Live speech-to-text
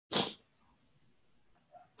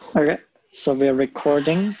Okay, so we're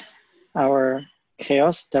recording our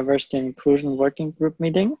CHAOSS Diversity and Inclusion Working Group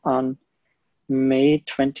meeting on May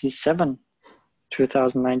 27,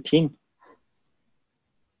 2019.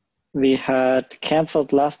 We had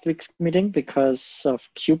canceled last week's meeting because of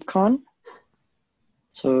KubeCon.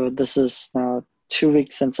 So this is now 2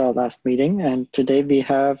 weeks since our last meeting, and today we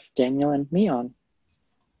have Daniel and me on.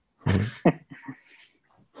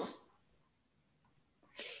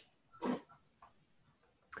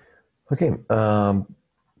 Okay.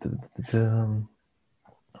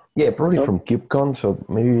 Yeah, probably So, from KubeCon. So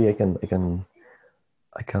maybe I can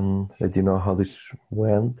let you know how this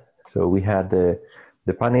went. So we had the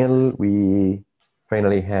panel. We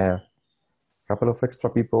finally have a couple of extra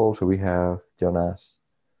people. So we have Jonas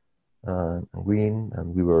and Green,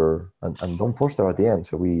 and we were and Don Foster at the end.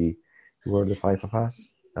 So we were the 5 of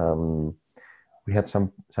us. We had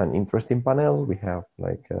some interesting panel. We have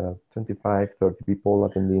like 25, 30 people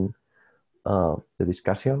attending the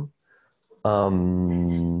discussion. Yeah,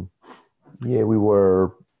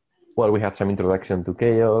 we had some introduction to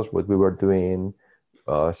CHAOSS, what we were doing,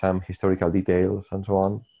 some historical details and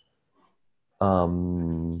so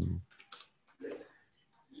on.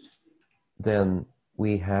 Then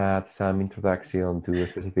we had some introduction to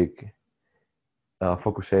specific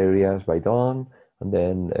focus areas by Don, and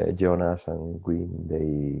then Jonas and Green,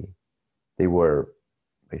 they were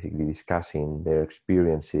basically discussing their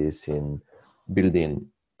experiences in building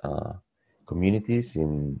communities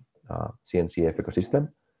in CNCF ecosystem.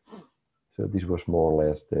 So this was more or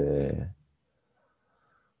less the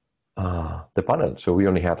panel. So we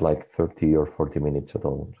only had like 30 or 40 minutes at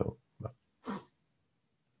all. So,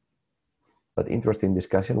 but interesting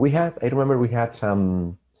discussion. I remember we had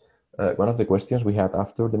some, one of the questions we had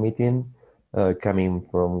after the meeting coming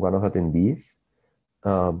from one of the attendees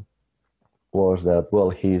was that, well,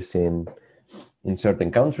 he's in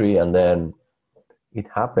certain country, and then it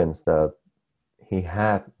happens that he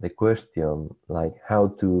had the question like how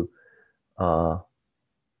to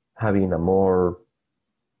having a more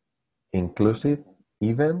inclusive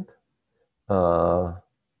event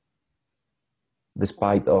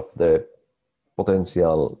despite of the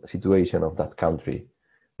potential situation of that country,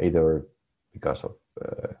 either because of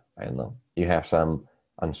I don't know, you have some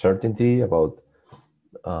uncertainty about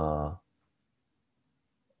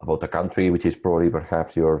a country which is probably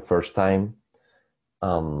perhaps your first time,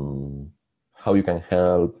 how you can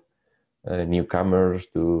help newcomers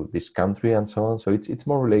to this country and so on. So it's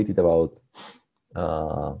more related about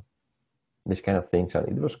this kind of things, and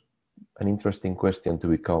it was an interesting question to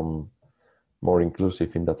become more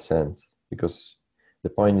inclusive in that sense, because the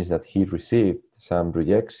point is that he received some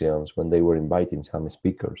rejections when they were inviting some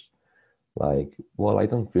speakers, like, well, I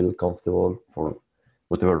don't feel comfortable for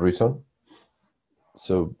whatever reason.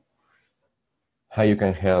 So how you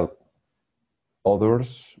can help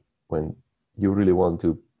others when you really want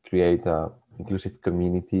to create a inclusive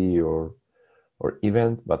community or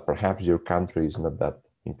event, but perhaps your country is not that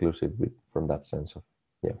inclusive from that sense of,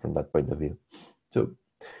 from that point of view. So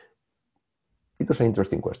it was an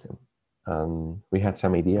interesting question, and we had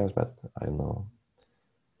some ideas, but I don't know.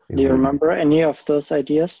 do you remember any of those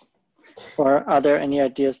ideas, or are there any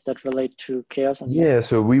ideas that relate to CHAOSS? Yeah,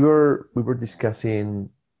 so we were discussing.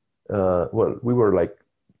 Well, we were like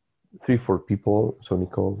 3-4 people. So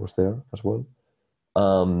Nicole was there as well.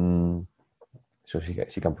 So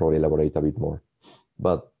she can probably elaborate a bit more,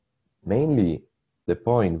 but mainly the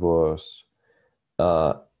point was,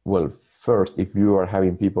 well, first, if you are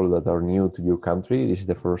having people that are new to your country, this is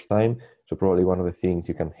the first time. So probably one of the things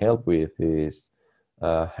you can help with is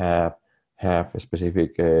have a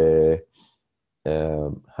specific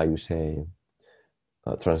how you say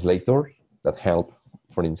translators that help,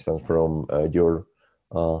 for instance, from your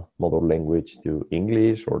mother language to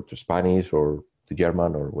English or to Spanish or to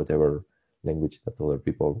German or whatever language that other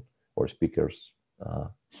people or speakers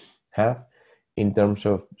have. In terms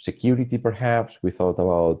of security, perhaps, we thought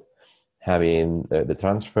about having the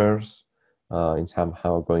transfers in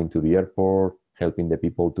somehow going to the airport, helping the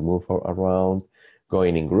people to move around,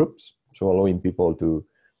 going in groups, so allowing people to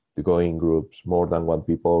go in groups, more than 1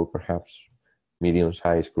 people, perhaps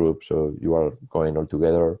medium-sized groups, so you are going all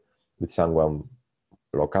together with someone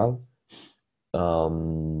local.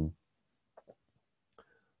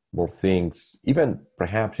 More things, even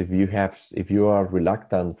perhaps if you are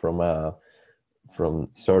reluctant from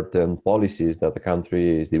certain policies that the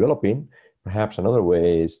country is developing, perhaps another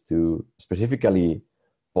way is to specifically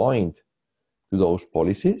point to those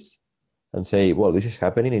policies and say, well, this is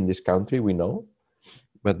happening in this country, we know,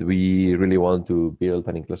 but we really want to build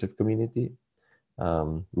an inclusive community.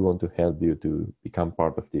 We want to help you to become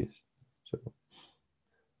part of this. So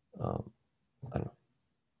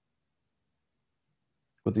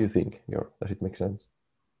What do you think, Georg? Does it make sense?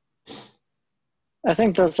 I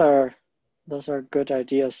think those are good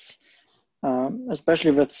ideas,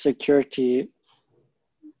 especially with security,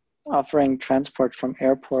 offering transport from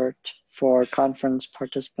airport for conference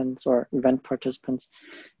participants or event participants,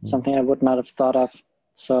 something I would not have thought of.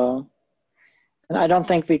 So, and I don't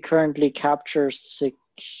think we currently capture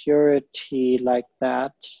security like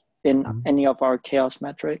that in any of our chaos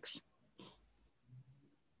metrics.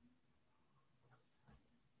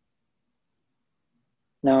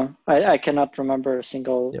 No, I cannot remember a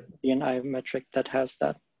single D&I metric that has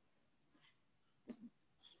that.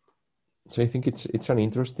 So I think it's an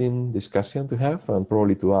interesting discussion to have, and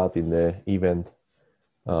probably to add in the event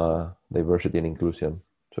diversity and inclusion.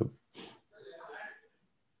 So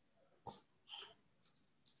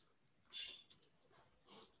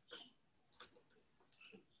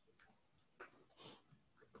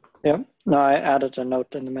yeah, no, I added a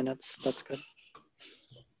note in the minutes. That's good.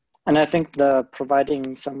 And I think the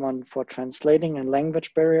providing someone for translating and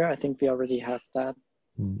language barrier, I think we already have that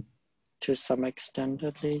to some extent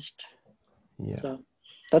at least. Yeah. So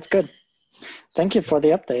that's good. Thank you for the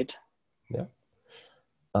update. Yeah.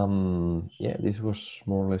 Yeah, this was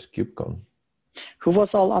more or less KubeCon. Who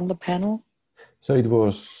was all on the panel? So it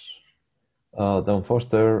was Don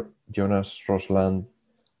Foster, Jonas Rosland,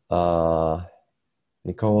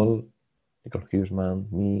 Nicole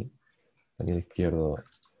Huseman, me, Daniel Izquierdo.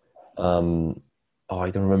 I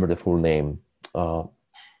don't remember the full name. Let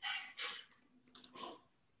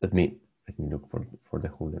me look for the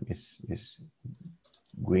whole name. Is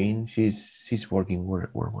Green? She's working. Where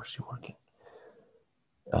was she working?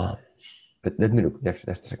 But let me look. Just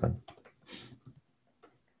a second.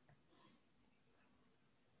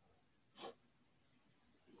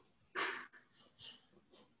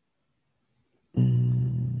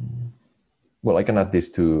 Well, I can add this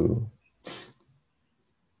to.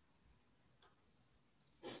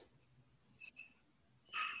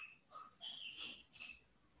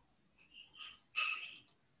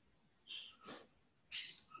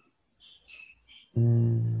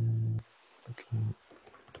 Okay.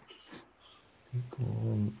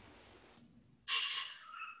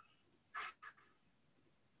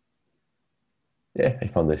 Yeah, I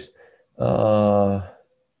found this. Oh,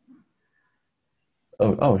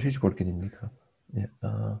 she's working in GitHub. Yeah.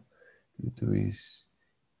 YouTube is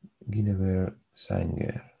Guinevere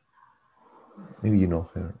Sanger. Maybe you know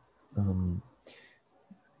her.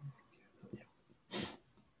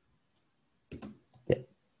 Yeah.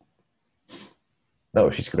 No,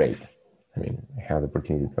 she's great. I mean, I had the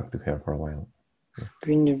opportunity to talk to her for a while.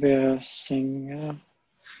 Guinevere Singer.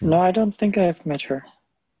 No, I don't think I've met her.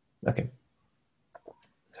 Okay.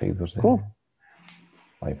 So it was cool.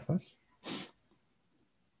 5 of us.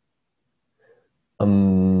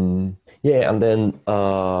 Yeah, and then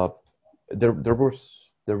there was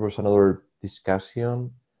another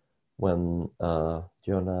discussion when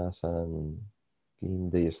Jonas and Kim,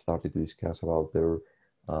 they started to discuss about their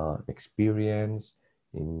experience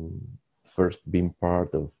in first being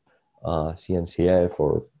part of CNCF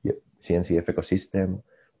or CNCF ecosystem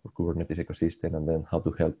or Kubernetes ecosystem, and then how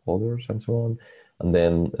to help others and so on. And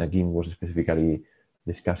then Kim was specifically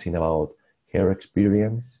discussing about her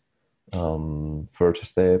experience, first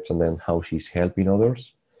steps, and then how she's helping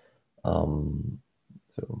others.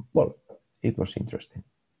 So, well, it was interesting.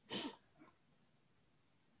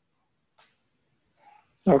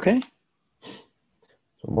 Okay.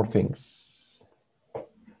 So more things.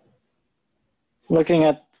 Looking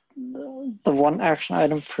at the one action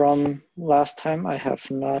item from last time, I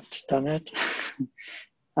have not done it.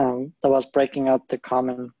 That was breaking out the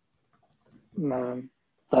common,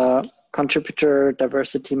 the contributor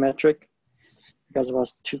diversity metric, because it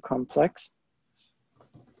was too complex.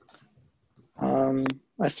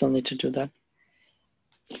 I still need to do that.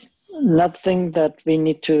 Nothing that we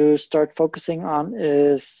need to start focusing on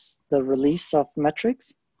is the release of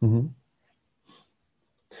metrics.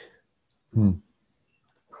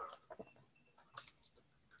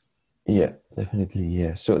 Yeah, definitely.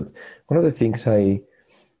 Yeah. So one of the things I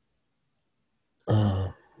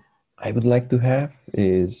would like to have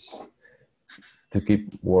is to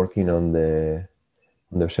keep working on the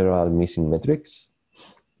several missing metrics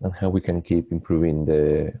and how we can keep improving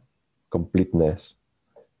the completeness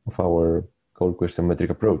of our call question metric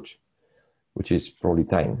approach, which is probably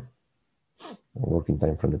time, working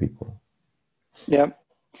time from the people. Yeah.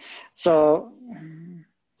 So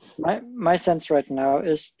my sense right now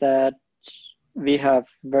is that we have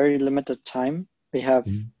very limited time. We have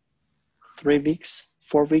 3 weeks,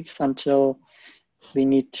 4 weeks until we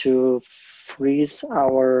need to freeze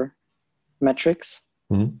our metrics.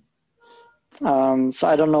 So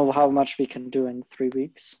I don't know how much we can do in 3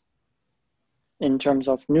 weeks in terms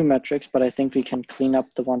of new metrics, but I think we can clean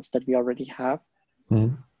up the ones that we already have.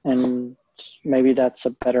 And maybe that's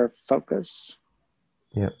a better focus.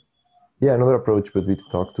 Yeah. Yeah, another approach would be to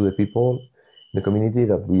talk to the people in the community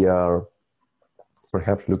that we are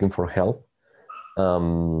perhaps looking for help,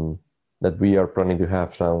 that we are planning to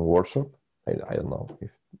have some workshop. I don't know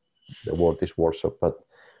if the word is workshop, but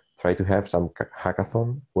try to have some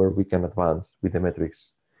hackathon where we can advance with the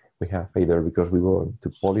metrics we have, either because we want to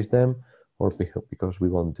polish them or because we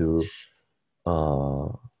want to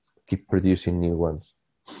keep producing new ones.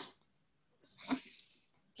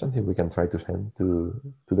 Something we can try to send to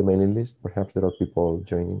the mailing list. Perhaps there are people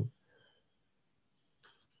joining.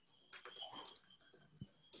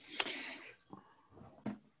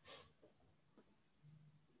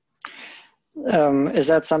 Is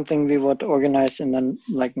that something we would organize in the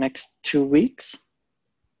next 2 weeks?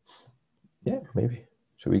 Yeah, maybe.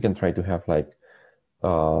 So we can try to have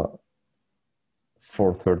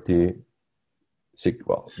 4:30,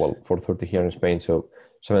 4:30 here in Spain, so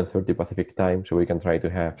 7:30 Pacific time. So we can try to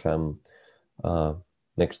have some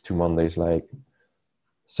next 2 Mondays,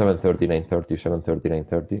 7:30, 9:30, 7:30,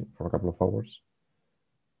 9:30 for a couple of hours.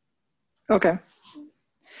 Okay.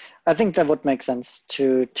 I think that would make sense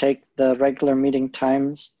to take the regular meeting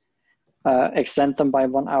times, extend them by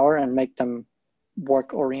 1 hour and make them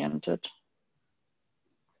work oriented.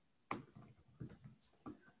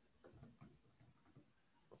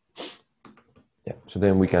 Yeah, so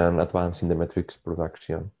then we can advance in the metrics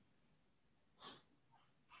production.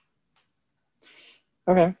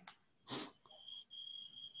 Okay.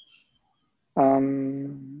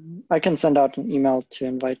 I can send out an email to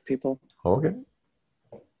invite people. Okay.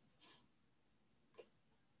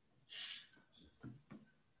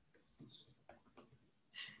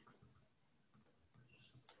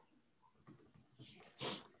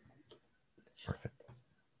 Perfect.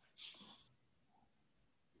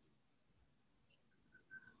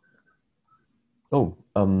 Oh,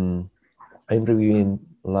 I'm reviewing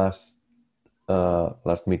last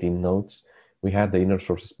meeting notes. We had the inner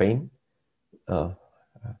source Spain. I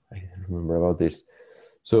don't remember about this.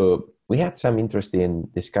 So we had some interesting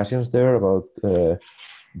discussions there about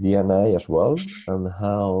D&I as well, and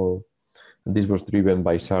how this was driven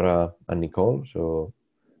by Sarah and Nicole. So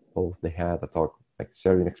both they had a talk,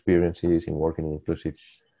 sharing experiences in working in inclusive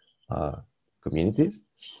communities.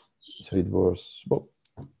 So it was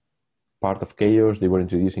part of CHAOSS. They were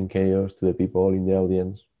introducing CHAOSS to the people in the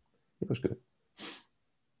audience. It was good.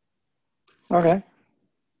 Okay.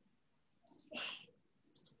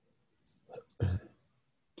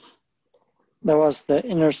 That was the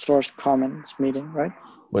Inner Source Commons meeting, right?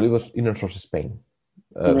 Well, it was Inner Source Spain.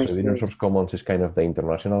 So the Inner Source Commons is kind of the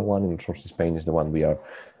international one. Inner Source Spain is the one we are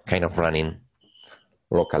kind of running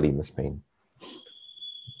locally in Spain.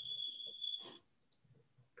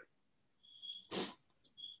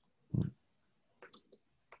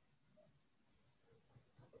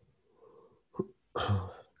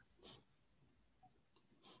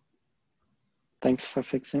 Thanks for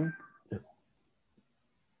fixing.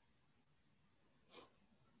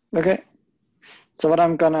 Okay. So what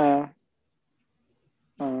I'm gonna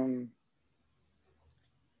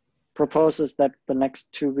propose is that the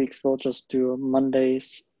next 2 weeks we'll just do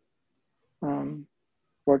Mondays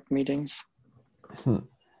work meetings.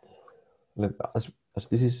 As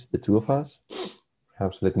this is the two of us,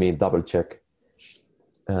 perhaps let me double check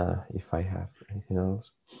if I have anything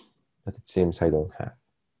else that it seems I don't have.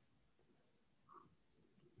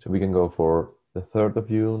 So we can go for the 3rd of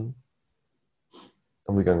June,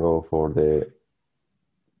 and we can go for the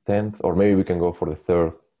 10th, or maybe we can go for the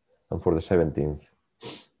 3rd and for the 17th,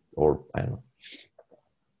 or I don't know.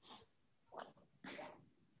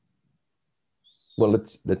 Well,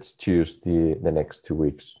 let's choose the next 2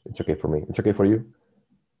 weeks. It's okay for me. It's okay for you?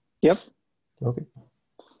 Yep. Okay.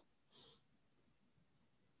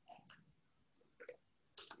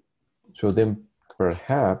 So then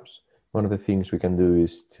perhaps one of the things we can do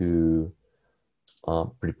is to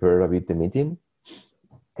prepare a bit the meeting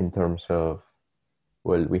in terms of,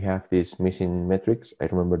 well, we have these missing metrics. I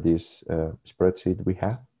remember this spreadsheet we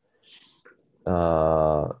have.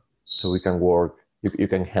 So we can work, you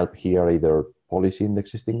can help here either polishing the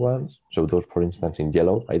existing ones. So those, for instance, in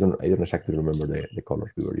yellow, I don't exactly remember the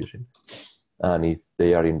colors we were using. And if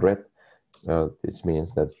they are in red, this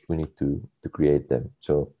means that we need to create them.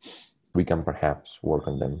 So we can perhaps work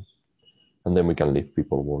on them, and then we can leave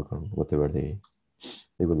people work on whatever they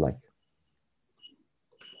would like.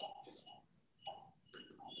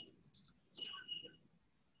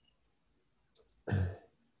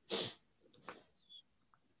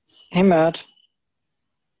 Hey, Matt.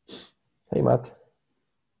 Hey, Matt.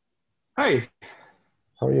 Hi,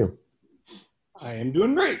 How are you? I am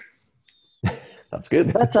doing great. That's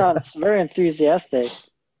good. That sounds very enthusiastic.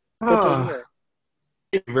 Good to hear.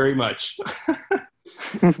 Thank you very much.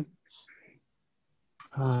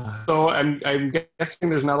 So I'm guessing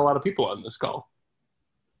there's not a lot of people on this call.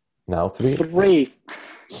 Now 3. 3.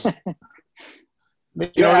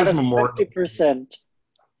 It You're is at Memorial. 50%.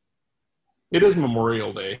 It is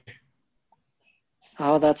Memorial Day.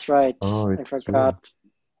 Oh, that's right. Oh, I it's forgot. true.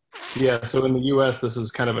 Yeah, so in the US, this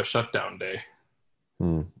is kind of a shutdown day.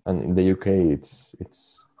 And in the UK,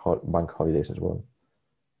 it's bank holidays as well.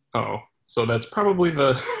 Oh, so that's probably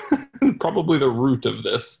the probably the root of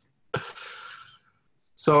this.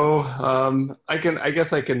 So I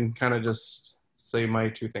guess I can kind of just say my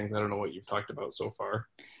 2 things. I don't know what you've talked about so far.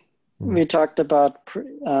 We talked about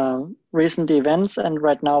recent events, and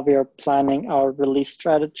right now we are planning our release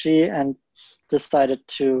strategy and decided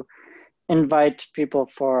to invite people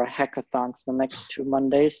for hackathons the next 2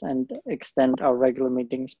 Mondays and extend our regular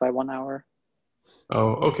meetings by 1 hour.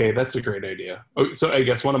 Oh, okay, that's a great idea. Oh, so I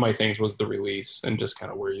guess one of my things was the release and just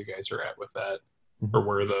kind of where you guys are at with that, or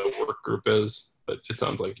where the work group is. But it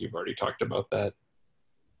sounds like you've already talked about that.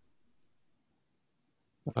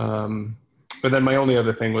 But then my only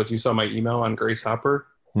other thing was you saw my email on Grace Hopper.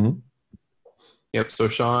 Mm-hmm. Yep. So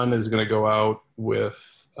Sean is going to go out with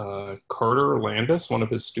Carter Landis, one of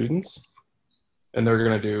his students, and they're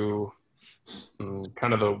going to do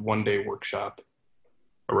kind of a 1-day workshop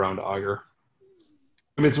around Augur.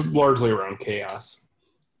 I mean, it's largely around CHAOSS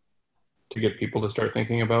to get people to start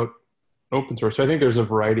thinking about open source. So I think there's a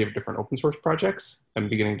variety of different open source projects. I'm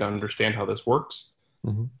beginning to understand how this works.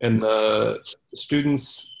 Mm-hmm. And the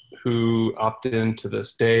students who opt into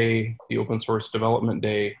this day, the open source development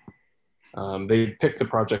day, they pick the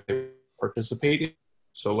project they participate in.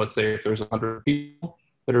 So let's say if there's 100 people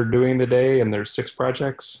that are doing the day and there's 6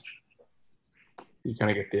 projects, you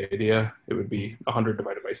kind of get the idea. It would be 100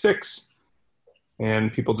 divided by 6.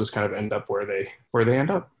 And people just kind of end up where they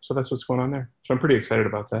end up. So that's what's going on there. So I'm pretty excited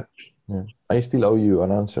about that. Yeah. I still owe you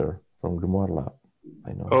an answer from Grimoire Lab.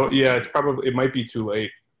 I know. Oh yeah, it might be too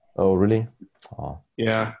late. Oh really? Oh.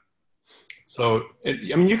 Yeah. So I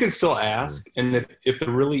mean, you can still ask, and if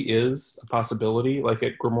there really is a possibility, like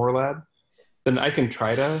at Grimoire Lab, then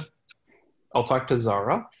I'll talk to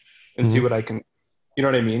Zara and see what I can. You know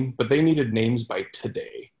what I mean? But they needed names by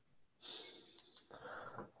today.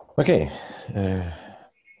 Okay.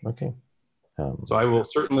 Okay. So I will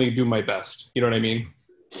certainly do my best. You know what I mean?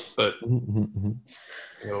 But let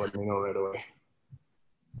me know right away.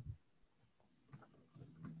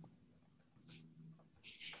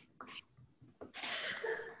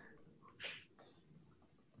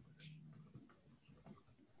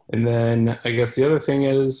 And then I guess the other thing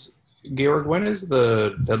is, Georg, when is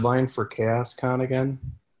the deadline for CHAOSScon again?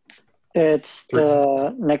 It's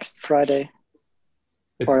the next Friday.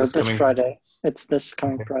 It's or this coming Friday. It's this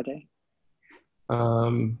coming Friday.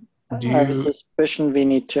 Do I have a you? suspicion we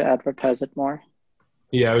need to advertise it more.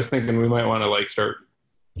 Yeah, I was thinking we might want to like start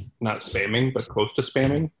not spamming, but close to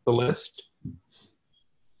spamming the list.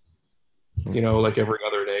 You know, like every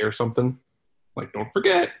other day or something. Like, don't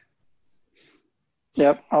forget.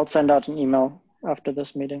 Yep, I'll send out an email after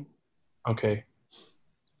this meeting. Okay.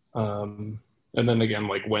 And then again,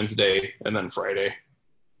 like Wednesday and then Friday.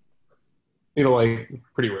 You know, like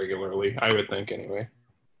pretty regularly, I would think anyway.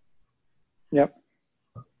 Yep.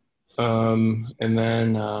 And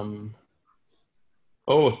then,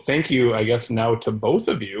 oh, thank you, I guess, now to both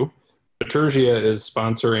of you. Liturgia is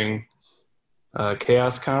sponsoring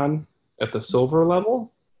CHAOSScon at the silver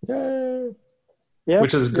level. Yay! Yeah,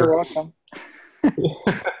 which is great. You're welcome.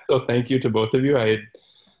 So thank you to both of you. I had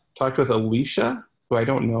talked with Alicia, who I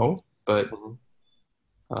don't know, but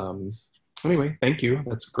anyway, thank you.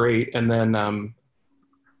 That's great. And then I'm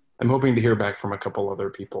hoping to hear back from a couple other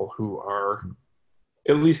people who are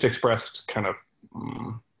at least expressed kind of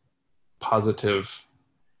positive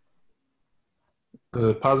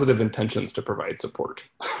intentions to provide support.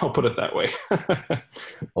 I'll put it that way.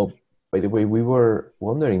 Oh, by the way, we were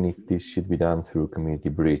wondering if this should be done through Community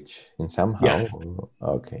Bridge in somehow. Yes.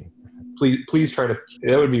 Okay. Please try to.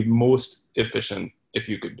 That would be most efficient if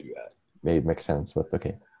you could do that. It makes sense, but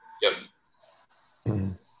okay. Yep.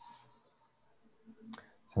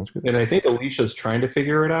 Sounds good. And I think Alicia's trying to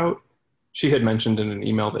figure it out. She had mentioned in an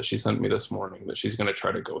email that she sent me this morning that she's going to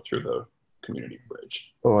try to go through the Community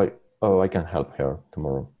Bridge. I can help her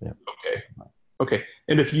tomorrow. Yeah. Okay.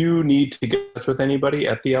 And if you need to get in touch with anybody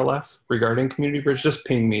at the LF regarding Community Bridge, just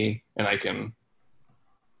ping me and I can.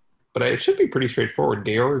 But it should be pretty straightforward.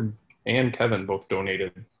 Georg and Kevin both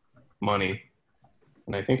donated money.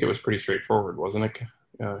 And I think it was pretty straightforward, wasn't it,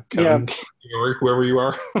 Yeah, Kevin, or whoever you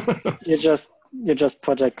are? you just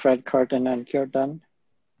put a credit card in and you're done.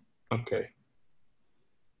 Okay.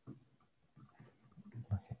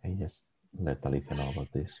 I just let Alicia know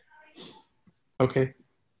about this. Okay.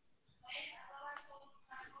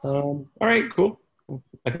 All right, cool.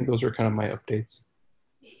 I think those are kind of my updates.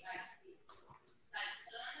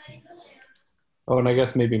 Oh, and I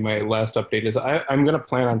guess maybe my last update is I'm going to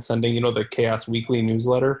plan on sending, the CHAOSS weekly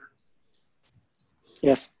newsletter.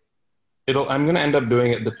 Yes. I'm going to end up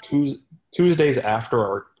doing it the Tuesdays after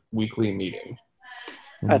our weekly meeting.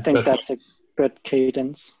 I think that's a good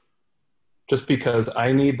cadence. Just because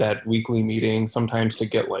I need that weekly meeting sometimes to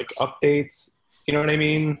get like updates, you know what I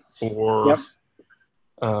mean? Or,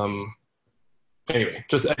 anyway,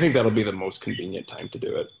 I think that'll be the most convenient time to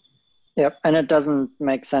do it. Yep, and it doesn't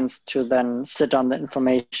make sense to then sit on the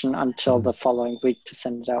information until the following week to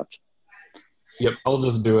send it out. Yep, I'll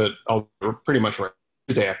just do it. I'll pretty much right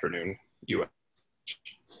Tuesday afternoon, US.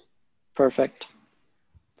 Perfect.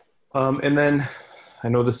 And then I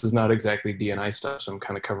know this is not exactly D&I stuff, so I'm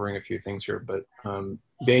kind of covering a few things here, but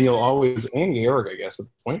Daniel always, and Georg, I guess at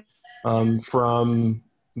this point, from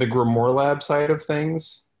the Grimoire Lab side of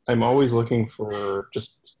things, I'm always looking for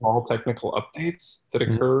just small technical updates that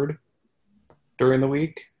occurred during the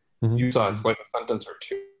week. You saw it's like a sentence or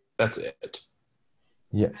two. That's it.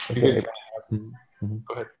 Yeah. Okay.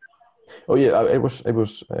 Go ahead. Oh yeah, I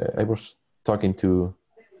was talking to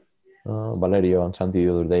Valerio and Santi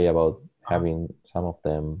the other day about having some of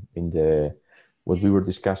them in what we were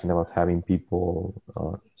discussing about having people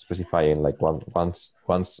specifying like once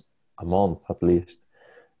a month at least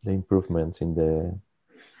the improvements in the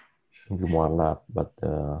Grimoire Lab. But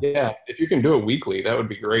yeah, if you can do it weekly, that would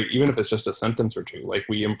be great. Even if it's just a sentence or two, like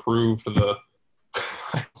we improved the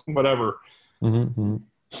whatever.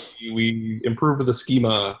 We improved the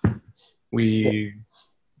schema. It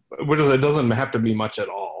doesn't have to be much at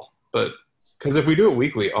all, but because if we do it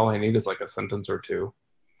weekly, all I need is like a sentence or two.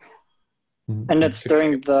 And it's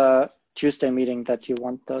during the Tuesday meeting that you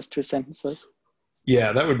want those 2 sentences.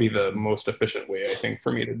 Yeah, that would be the most efficient way, I think,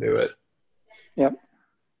 for me to do it. Yep.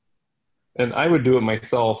 And I would do it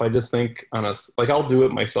myself. I just think I'll do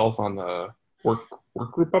it myself on the work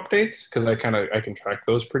group updates because I can track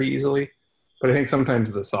those pretty easily. But I think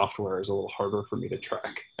sometimes the software is a little harder for me to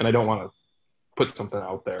track, and I don't want to put something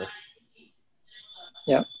out there.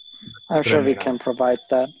 Yeah, I'm sure we can provide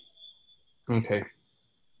that. Okay,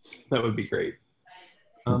 that would be great.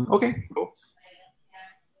 Okay, cool.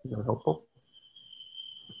 Is that helpful?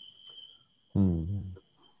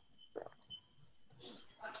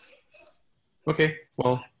 Okay,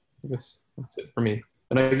 well, I guess that's it for me.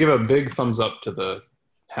 And I give a big thumbs up to the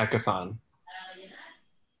hackathon.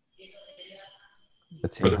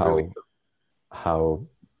 Let's see how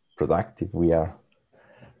productive we are.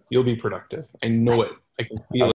 You'll be productive. I know it. I can feel it.